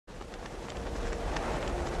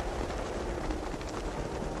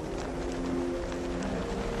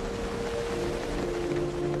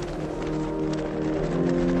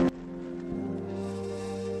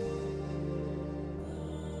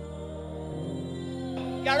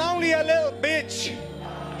You're only a little bitch.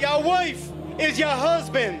 Your wife is your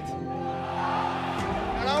husband.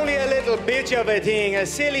 You're only a little bitch of a thing, a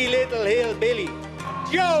silly little hillbilly.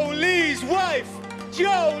 Joe Lee's wife.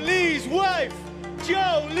 Joe Lee's wife.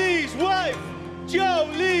 Joe Lee's wife. Joe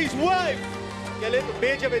Lee's wife. You little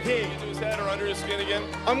bitch of a thing. Into his head or under his skin again?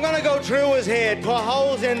 I'm gonna go through his head, put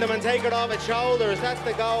holes in them and take it off his shoulders. That's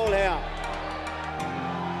the goal here.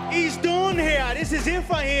 He's done here. This is it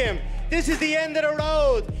for him. This is the end of the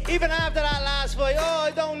road. Even after that last fight, oh,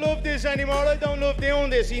 I don't love this anymore. I don't love doing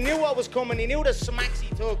this. He knew what was coming. He knew the smacks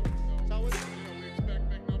he took. So we expect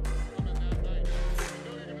big numbers coming that night. You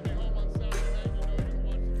know you're going to be home on Saturday. You know you're going to watch the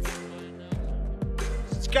fight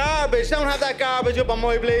now. it's garbage. Don't have that garbage up on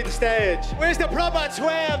my bleeding stage. Where's the proper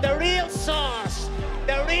 12? The real sauce.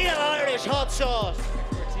 The real Irish hot sauce.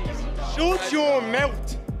 Shut your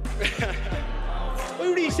mouth.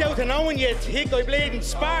 I reached out to knowing you thick. I played in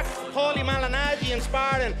spark Paulie Malignaggi and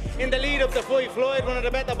sparring in the lead up to fight Floyd, one of the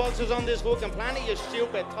better boxers on this fucking planet, you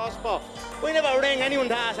stupid tosspot. I never rang anyone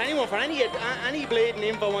to ask anyone for any bleeding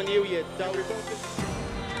info on you, you dowry bucket.